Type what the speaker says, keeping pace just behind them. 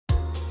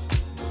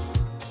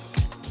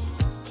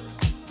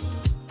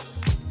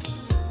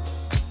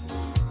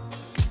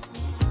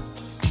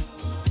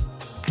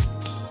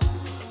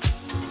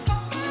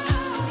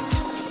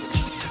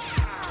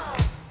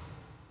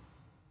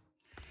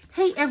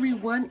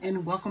everyone,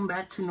 and welcome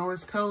back to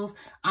Noras Cove.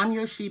 I'm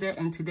Yoshida,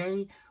 and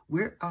today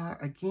we are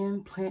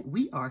again planning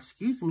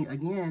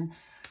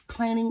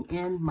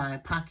in my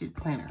pocket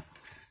planner.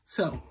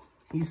 So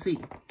you see,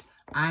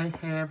 I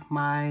have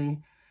my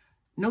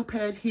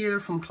notepad here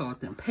from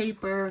Cloth and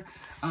Paper.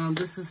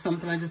 This is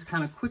something I just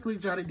kind of quickly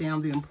jotted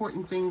down, the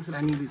important things that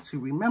I needed to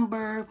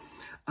remember.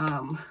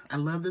 I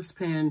love this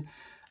pen.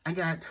 I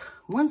got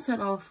one set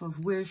off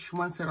of Wish,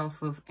 one set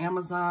off of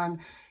Amazon.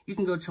 You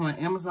can go to my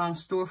Amazon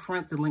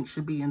storefront. The link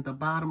should be in the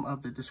bottom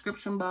of the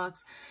description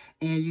box,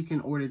 and you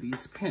can order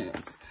these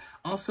pens.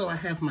 Also, I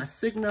have my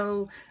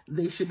Signo.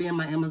 They should be in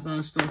my Amazon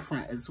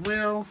storefront as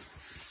well.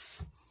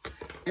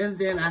 And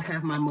then I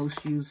have my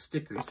most used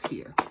stickers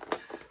here.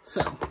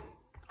 So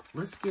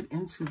let's get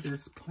into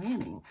this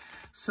planning.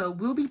 So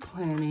we'll be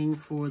planning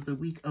for the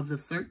week of the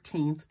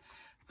 13th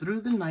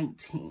through the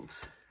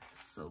 19th.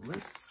 So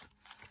let's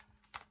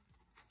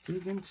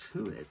dig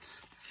into it.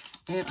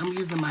 And I'm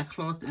using my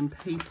Cloth and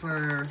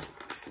Paper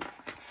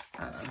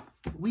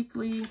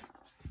weekly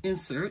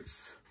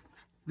inserts.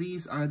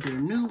 These are their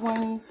new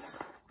ones.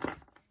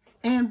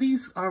 And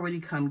these already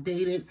come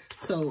dated,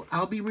 so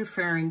I'll be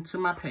referring to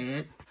my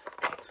pad.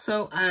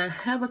 So I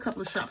have a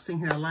couple of shops in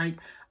here I like.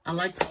 I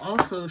like to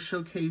also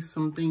showcase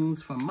some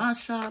things from my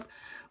shop,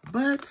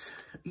 but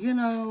you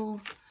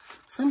know,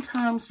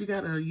 sometimes you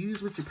gotta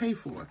use what you pay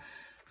for.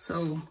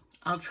 So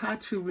I'll try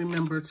to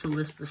remember to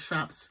list the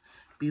shops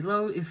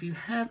below. If you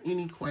have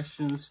any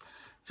questions,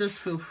 just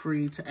feel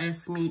free to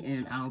ask me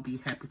and I'll be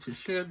happy to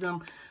share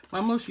them.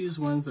 My most used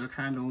ones are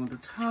kind of on the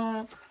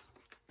top.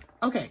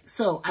 Okay,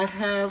 so I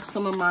have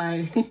some of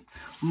my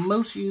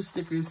most used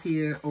stickers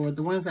here, or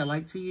the ones I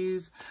like to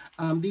use.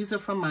 These are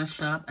from my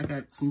shop. I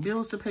got some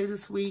bills to pay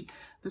this week.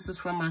 This is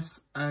from my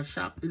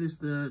shop. It is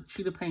the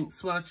Cheetah Paint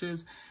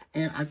swatches,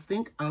 and I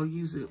think I'll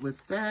use it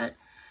with that.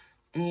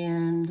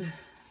 And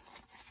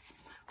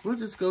we'll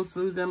just go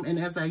through them, and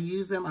as I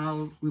use them,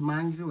 I'll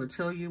remind you or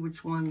tell you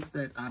which ones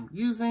that I'm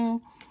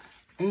using.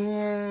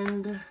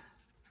 And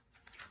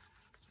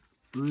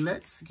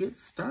let's get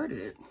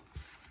started.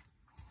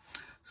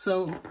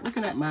 So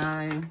looking at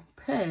my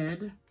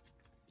pad,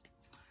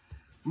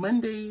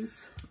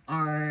 Mondays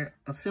are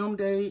a film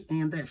day,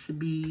 and that should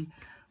be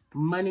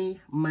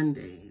Money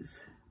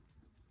Mondays.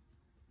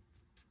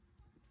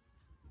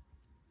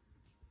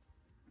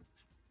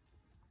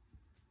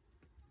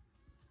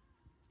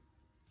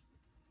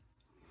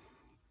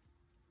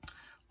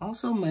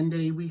 Also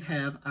Monday, we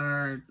have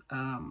our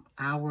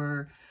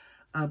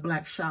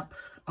Black Shop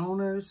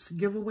Owners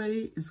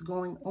giveaway is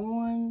going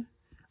on.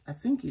 I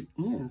think it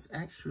ends,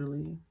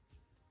 actually.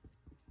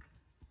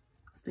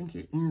 I think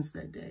it ends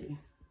that day.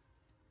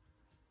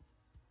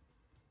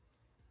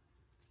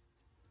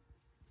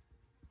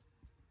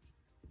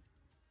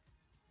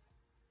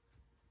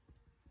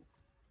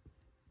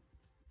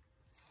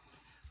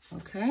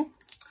 Okay,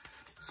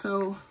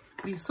 so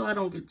I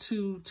don't get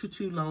too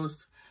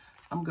lost,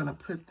 I'm gonna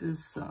put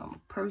this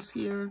purse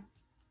here.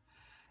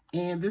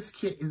 And this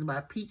kit is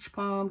by Peach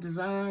Palm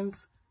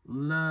Designs.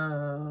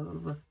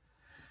 Love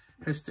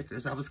her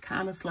stickers. I was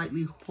kind of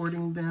slightly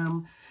hoarding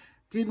them.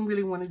 Didn't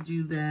really want to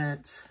do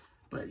that,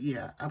 but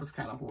yeah, I was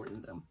kind of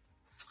hoarding them.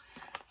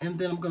 And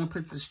then I'm going to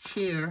put this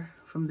chair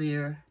from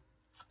there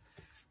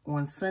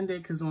on Sunday,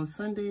 because on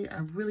Sunday,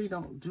 I really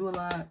don't do a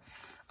lot.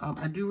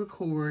 I do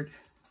record,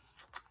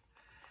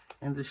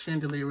 and the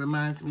chandelier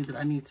reminds me that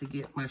I need to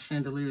get my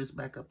chandeliers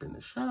back up in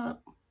the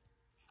shop.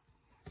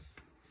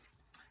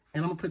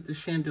 And I'm going to put the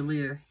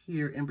chandelier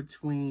here in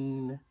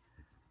between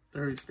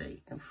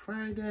Thursday and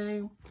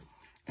Friday.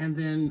 And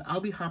then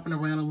I'll be hopping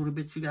around a little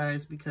bit, you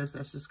guys, because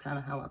that's just kind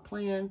of how I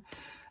plan.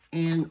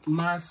 And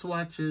my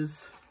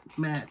swatches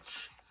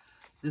match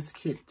this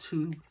kit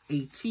to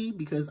a T,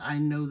 because I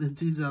know that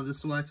these are the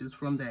swatches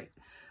from that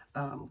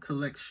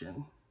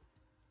collection.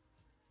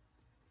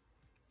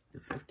 The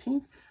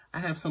 15th, I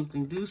have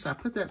something due, so I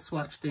put that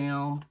swatch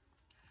down.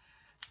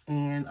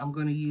 And I'm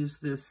going to use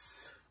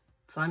this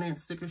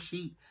finance sticker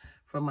sheet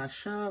from my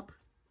shop.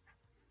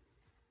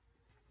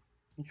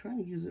 I'm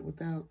trying to use it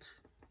without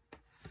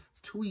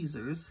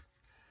tweezers.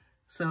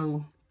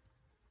 So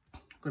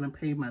I'm going to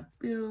pay my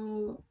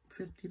bill,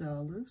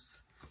 $50.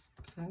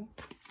 Okay.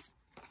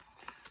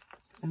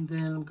 And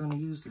then I'm going to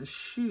use the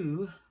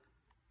shoe.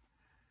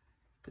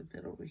 Put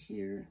that over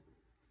here.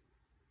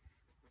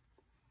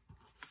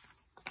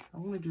 I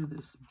want to do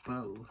this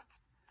bow.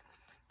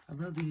 I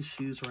love these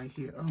shoes right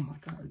here. Oh my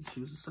God, these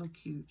shoes are so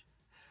cute.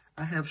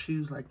 I have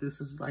shoes like this.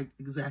 This is like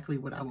exactly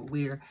what I would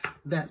wear.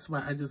 That's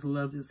why I just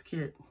love this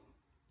kit.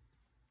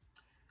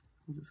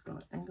 I'm just going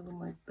to angle them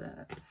like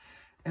that.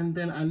 And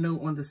then I know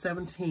on the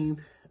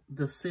 17th,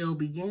 the sale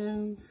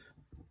begins.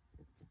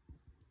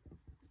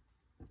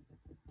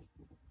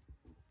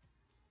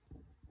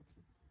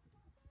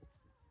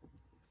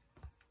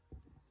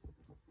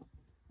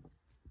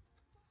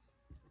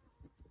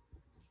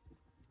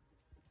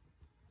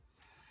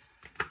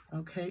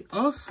 Okay,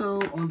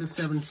 also on the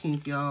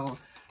 17th, y'all,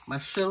 my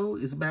show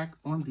is back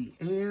on the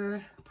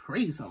air.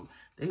 Praise them.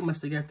 They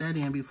must have got that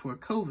in before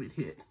COVID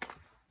hit.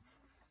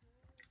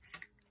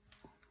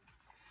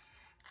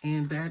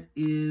 And that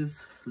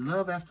is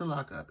Love After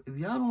Lockup. If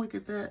y'all don't look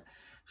at that,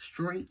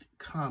 straight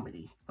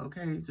comedy,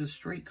 okay? Just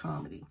straight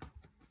comedy.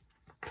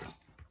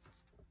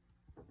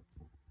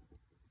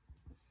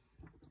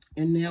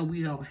 And now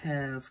we don't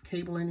have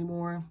cable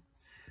anymore.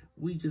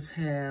 We just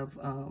have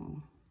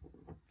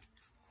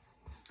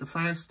the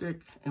Fire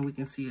Stick, and we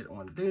can see it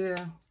on there.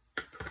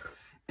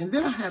 And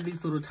then I have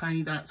these little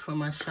tiny dots from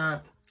my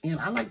shop, and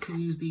I like to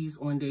use these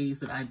on days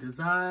that I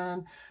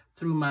design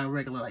through my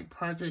regular like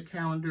project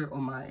calendar or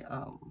my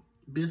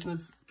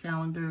business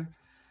calendar.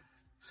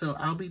 So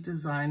I'll be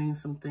designing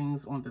some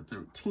things on the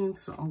 13th,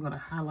 so I'm going to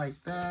highlight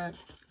that.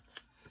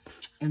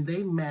 And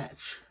they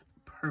match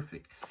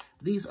perfect.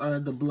 These are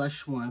the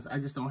blush ones. I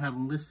just don't have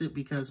them listed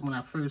because when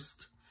I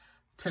first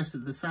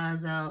tested the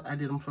size out, I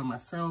did them for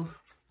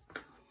myself.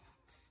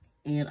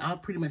 And I'll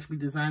pretty much be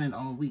designing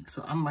all week,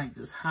 so I might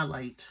just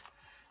highlight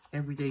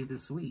every day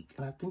this week.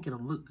 And I think it'll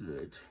look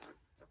good.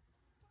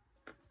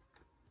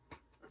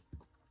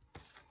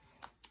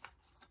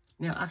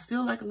 Now, I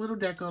still like a little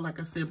deco, like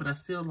I said, but I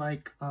still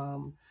like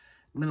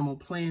minimal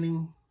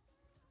planning.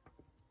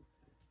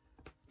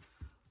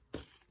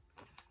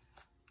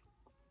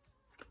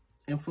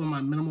 And for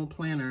my minimal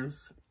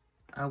planners,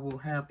 I will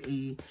have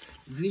a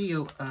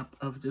video up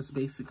of just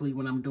basically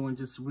when I'm doing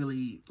just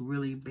really,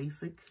 really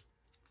basic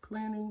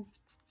planning.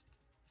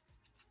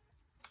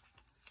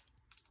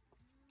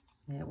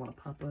 Yeah, I want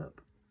to pop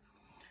up.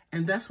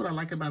 And that's what I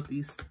like about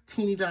these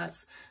teeny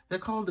dots. They're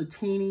called the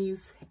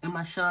teenies in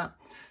my shop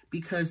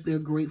because they're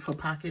great for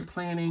pocket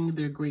planning.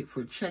 They're great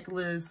for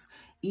checklists.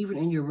 Even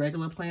in your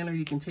regular planner,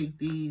 you can take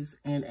these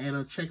and add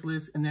a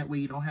checklist, and that way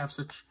you don't have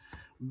such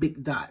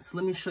big dots.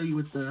 Let me show you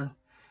what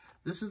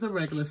this is the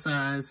regular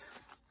size,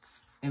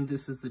 and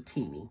this is the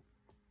teeny.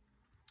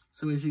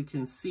 So as you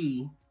can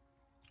see,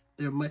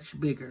 they're much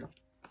bigger.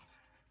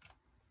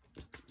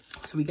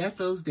 So we got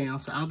those down.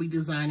 So I'll be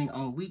designing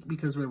all week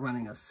because we're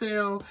running a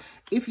sale.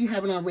 If you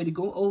haven't already,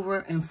 go over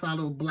and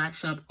follow Black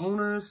Shop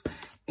Owners,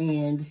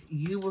 and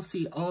you will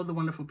see all the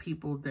wonderful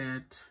people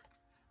that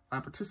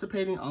are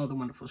participating, all the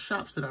wonderful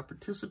shops that are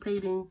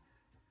participating.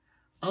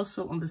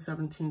 Also on the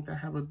 17th, I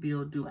have a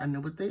bill due. I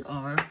know what they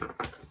are,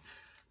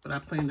 but I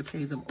plan to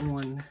pay them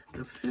on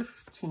the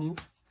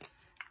 15th,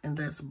 and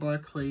that's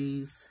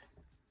Barclays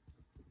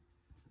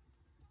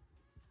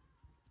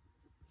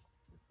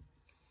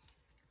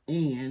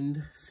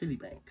and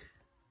Citibank.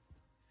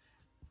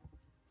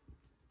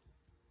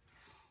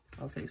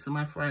 Okay, so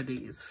my Friday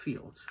is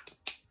filled.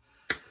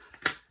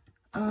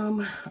 I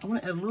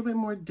want to add a little bit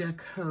more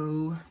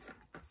deco,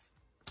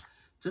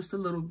 just a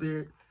little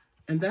bit.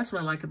 And that's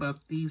what I like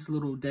about these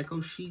little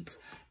deco sheets.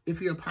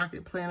 If you're a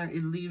pocket planner,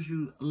 it leaves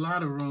you a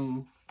lot of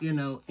room, you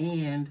know,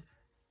 and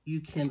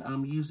you can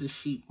use the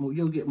sheet more.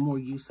 You'll get more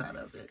use out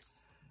of it.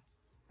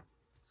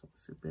 So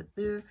sit that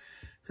there,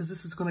 because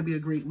this is going to be a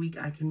great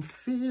week. I can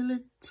feel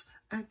it.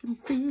 I can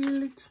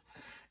feel it.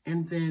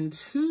 And then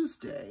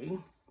Tuesday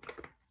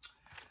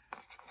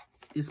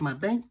is my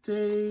bank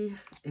day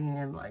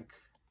and like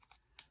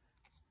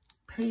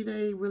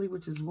payday, really,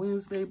 which is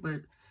Wednesday,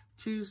 but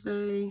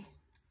Tuesday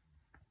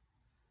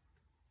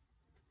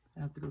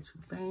I have to go to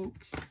the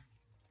bank.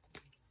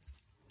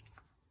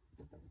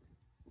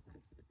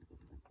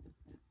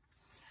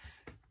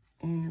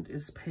 And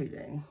it's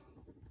payday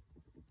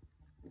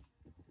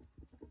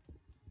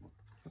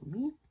for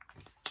me.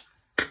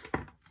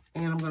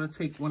 And I'm going to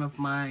take one of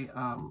my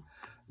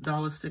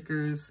dollar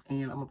stickers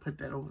and I'm going to put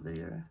that over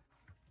there.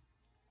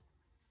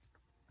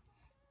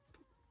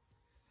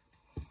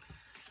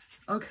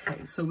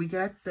 Okay, so we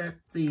got that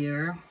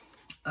there.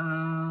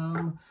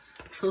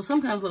 So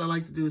sometimes what I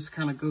like to do is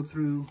kind of go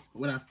through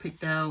what I've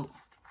picked out,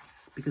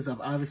 because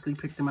I've obviously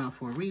picked them out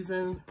for a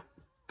reason,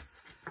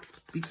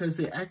 because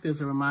they act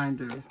as a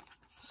reminder.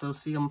 So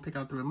see, I'm going to pick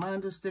out the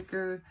reminder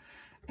sticker,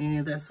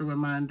 and that's a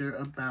reminder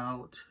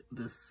about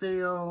the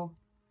sale.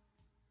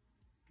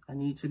 I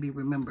need to be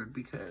remembered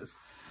because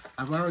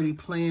I've already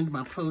planned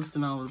my post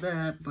and all of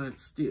that, but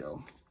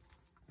still.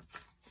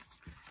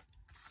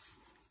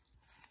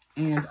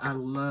 And I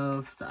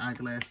love the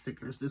eyeglass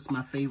stickers. This is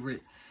my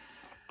favorite.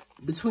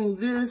 Between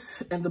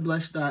this and the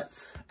blush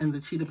dots and the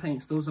cheetah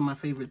paints, those are my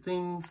favorite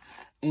things.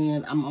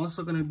 And I'm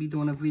also going to be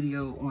doing a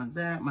video on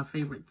that, my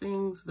favorite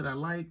things that I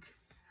like.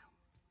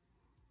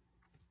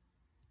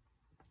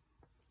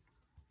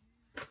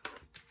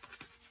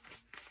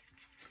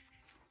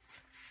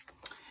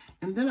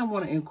 And then I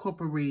want to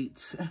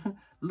incorporate a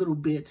little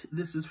bit.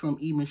 This is from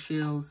E.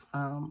 Michelle's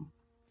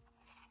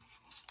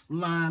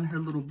line, her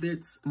little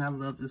bits. And I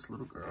love this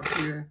little girl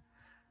here.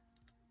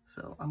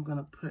 So I'm going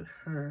to put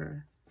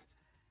her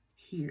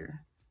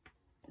here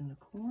in the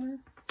corner.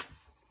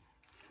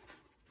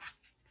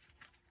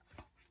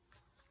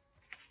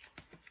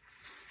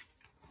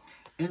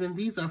 And then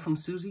these are from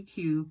Susie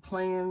Q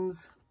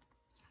Plans.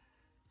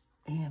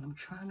 And I'm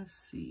trying to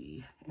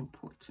see,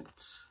 important.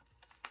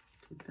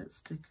 Take that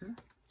sticker.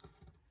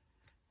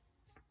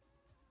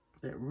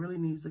 That really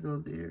needs to go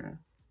there.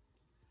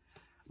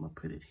 I'm gonna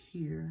put it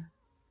here.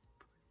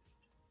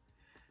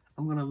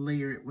 I'm gonna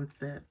layer it with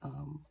that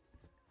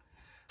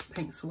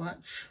paint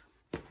swatch.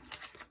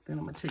 Then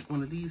I'm going to take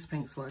one of these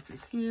paint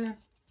swatches here.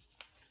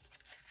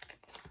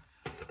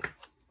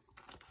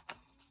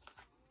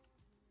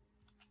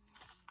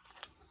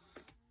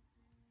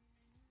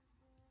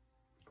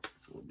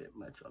 It's a little bit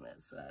much on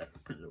that side.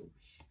 Put it over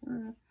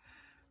here.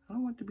 I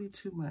don't want it to be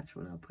too much,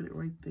 but I'll put it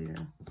right there.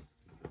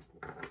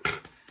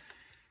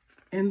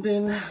 And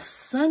then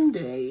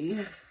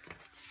Sunday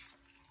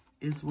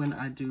is when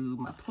I do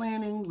my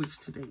planning, which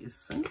today is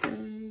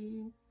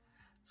Sunday.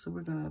 So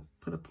we're going to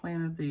put a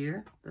planner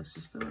there. That's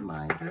just a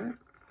reminder.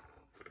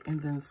 And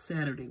then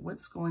Saturday.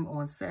 What's going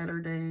on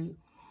Saturday?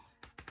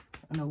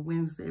 I know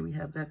Wednesday we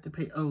have that to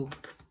pay. Oh,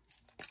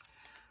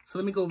 so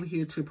let me go over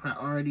here to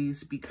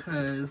priorities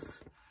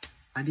because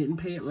I didn't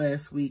pay it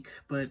last week,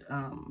 but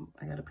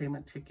I got to pay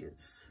my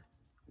tickets.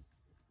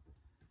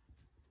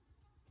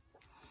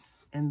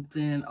 And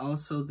then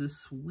also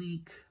this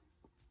week,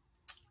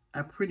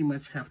 I pretty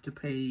much have to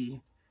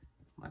pay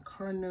my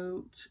car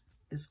note.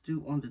 It's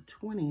due on the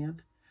 20th.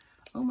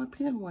 Oh, my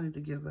pen wanted to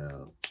give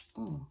out.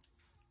 Oh,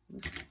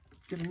 let's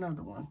get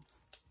another one.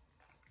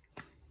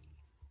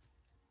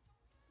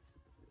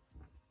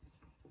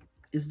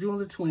 It's due on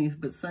the 20th,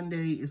 but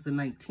Sunday is the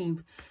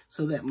 19th.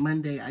 So that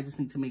Monday, I just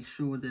need to make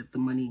sure that the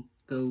money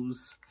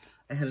goes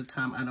ahead of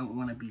time. I don't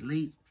want to be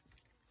late.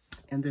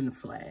 And then the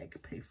flag,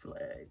 pay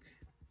flag.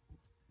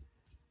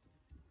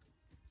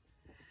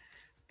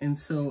 And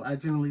so I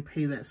generally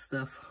pay that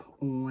stuff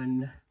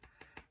on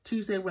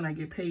Tuesday when I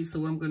get paid. So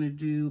what I'm going to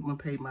do, I'm going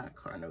to pay my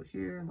car note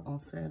here on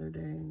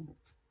Saturday.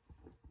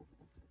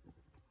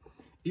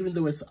 Even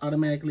though it's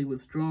automatically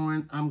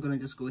withdrawn, I'm going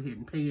to just go ahead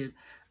and pay it.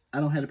 I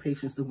don't have the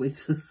patience to wait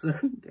till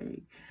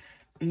Sunday.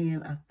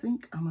 And I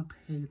think I'm going to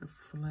pay the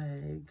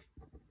flag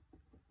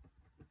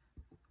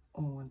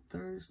on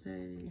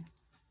Thursday.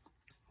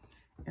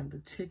 And the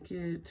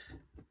ticket.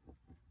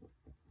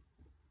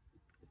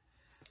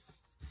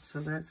 So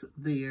that's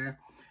there.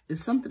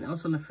 It's something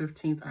else on the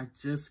 15th. I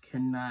just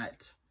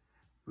cannot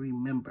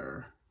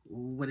remember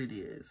what it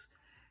is.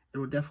 It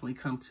will definitely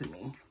come to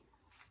me.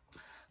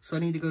 So I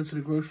need to go to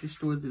the grocery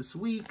store this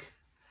week.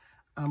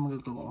 I'm going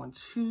to go on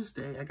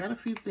Tuesday. I got a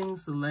few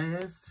things to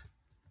last,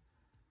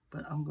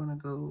 but I'm going to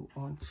go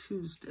on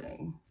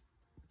Tuesday.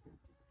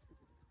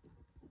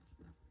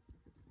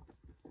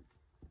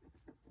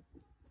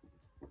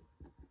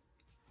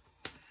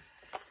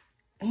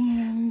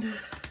 And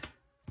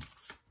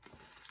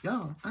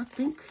y'all, I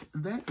think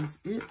that is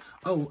it.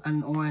 Oh,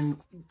 and on,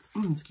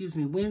 excuse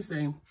me,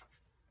 Wednesday,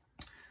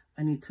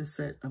 I need to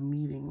set a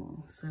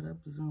meeting, set up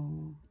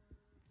Zoom.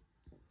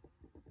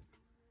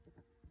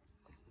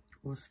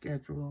 Or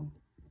schedule,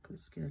 put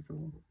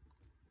schedule.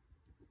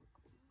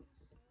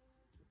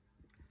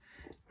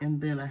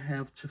 And then I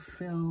have to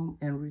film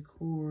and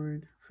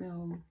record,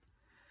 film,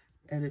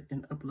 edit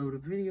and upload a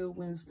video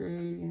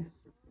Wednesday.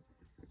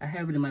 I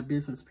have it in my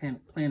business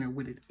planner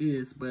what it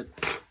is, but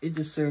it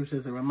just serves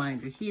as a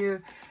reminder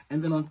here.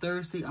 And then on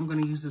Thursday, I'm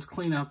going to use this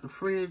clean out the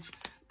fridge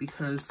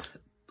because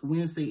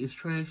Wednesday is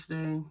trash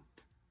day.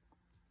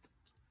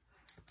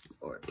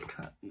 Or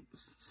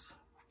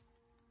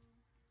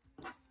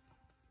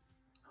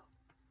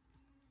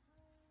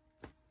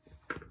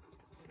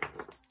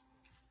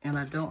and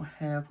I don't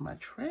have my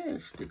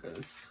trash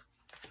stickers.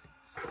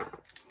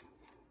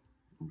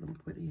 I'm going to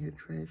put it here,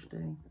 trash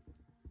day.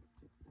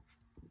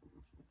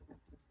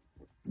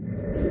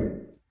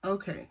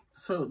 Okay,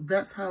 so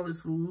that's how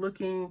it's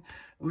looking.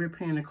 We're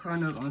paying the car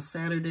note on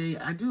Saturday.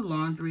 I do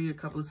laundry a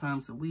couple of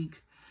times a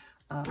week.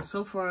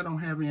 So far, I don't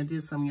have any. I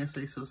did some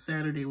yesterday, so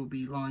Saturday will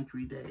be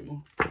laundry day.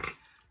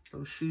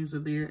 Those shoes are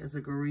there as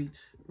a great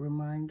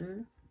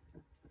reminder.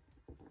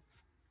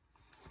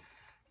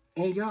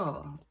 And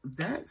y'all,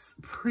 that's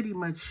pretty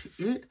much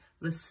it.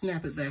 Let's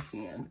snap it back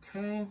in,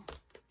 okay?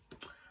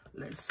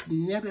 Let's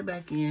snap it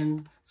back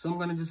in. So I'm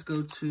going to just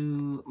go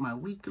to my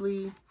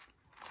weekly.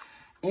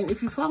 And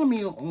if you follow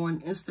me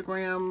on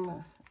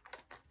Instagram,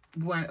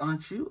 why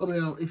aren't you?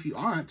 Well, if you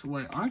aren't,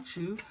 why aren't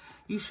you?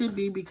 You should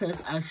be,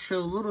 because I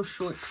show little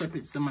short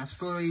snippets in my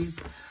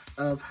stories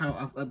of how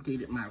I've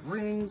updated my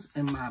rings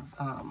and my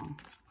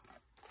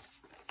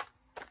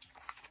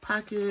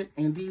pocket.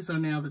 And these are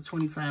now the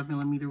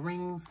 25mm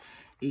rings.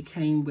 It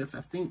came with,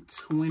 I think,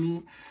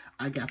 20.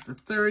 I got the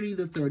 30.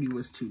 The 30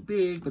 was too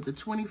big, but the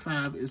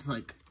 25 is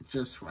like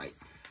just right.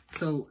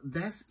 So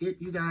that's it,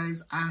 you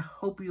guys. I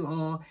hope you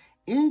all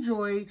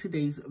enjoy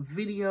today's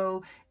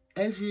video.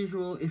 As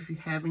usual, if you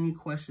have any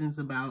questions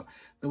about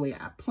the way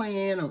I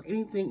plan or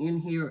anything in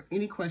here,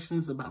 any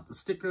questions about the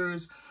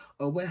stickers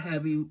or what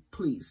have you,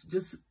 please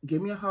just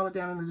give me a holler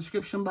down in the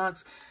description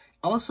box.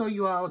 Also,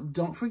 you all,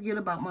 don't forget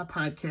about my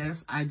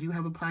podcast. I do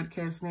have a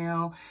podcast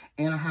now,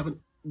 and I have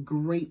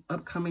great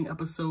upcoming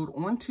episode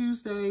on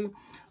Tuesday.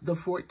 The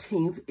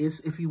 14th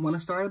is if you want to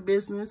start a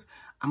business.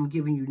 I'm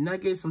giving you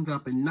nuggets. I'm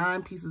dropping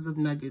 9 pieces of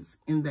nuggets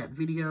in that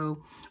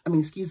video.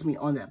 Excuse me,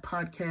 on that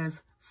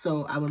podcast.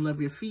 So I would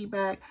love your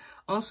feedback.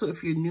 Also,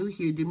 if you're new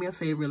here, do me a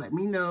favor. Let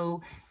me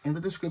know in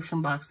the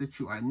description box that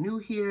you are new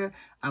here.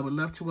 I would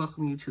love to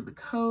welcome you to the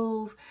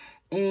Cove.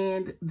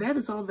 And that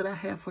is all that I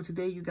have for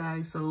today, you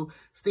guys. So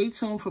stay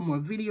tuned for more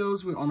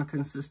videos. We're on a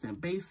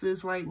consistent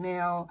basis right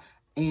now.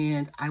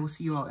 And I will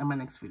see you all in my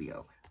next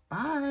video.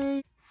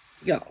 Bye.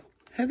 Y'all,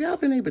 have y'all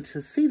been able to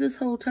see this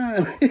whole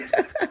time?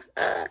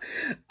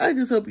 I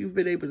just hope you've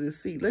been able to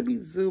see. Let me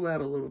zoom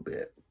out a little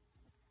bit.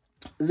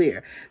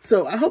 There.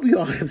 So I hope you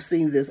all have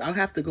seen this. I'll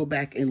have to go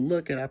back and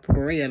look, and I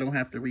pray I don't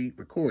have to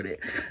re-record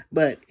it.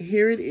 But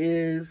here it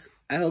is.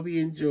 I hope you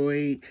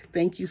enjoyed.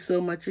 Thank you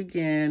so much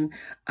again.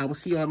 I will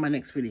see you all in my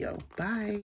next video. Bye.